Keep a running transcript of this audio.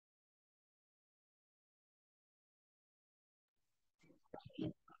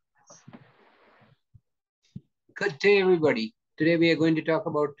Good day, everybody. Today we are going to talk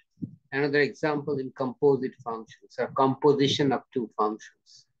about another example in composite functions, or composition of two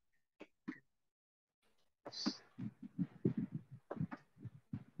functions.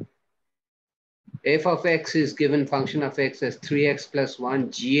 F of x is given function of x as 3x plus 1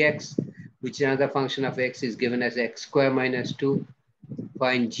 gx, which another function of x is given as x square minus 2.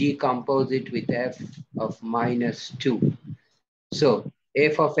 Find g composite with f of minus 2. So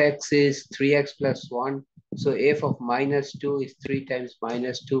f of x is 3x plus 1. So f of minus 2 is 3 times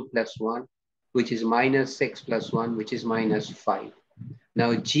minus 2 plus 1, which is minus 6 plus 1, which is minus 5.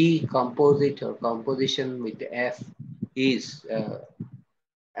 Now g composite or composition with f is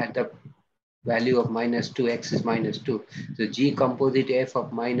at the value of minus 2, x is minus 2. So g composite f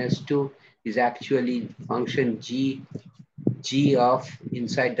of minus 2 is actually function g of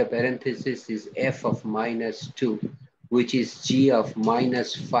inside the parenthesis is f of minus 2, which is g of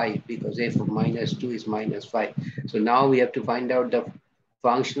minus 5, because f of minus 2 is minus 5. So now we have to find out the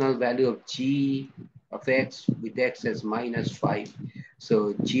functional value of g of x with x as minus 5.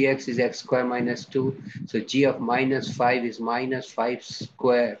 So gx is x square minus 2. So g of minus 5 is minus 5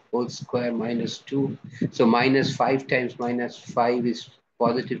 square whole square minus 2. So minus 5 times minus 5 is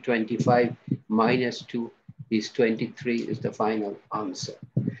positive 25, minus 2 is 23 is the final answer.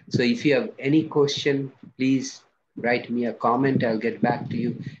 So if you have any question, please write me a comment. I'll get back to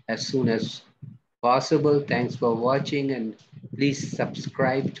you as soon as possible. Thanks for watching, and please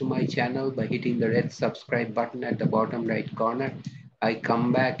subscribe to my channel by hitting the red subscribe button at the bottom right corner. I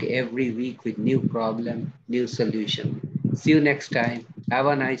come back every week with new problem, new solution. See you next time. Have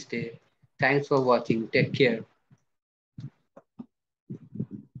a nice day. Thanks for watching. Take care.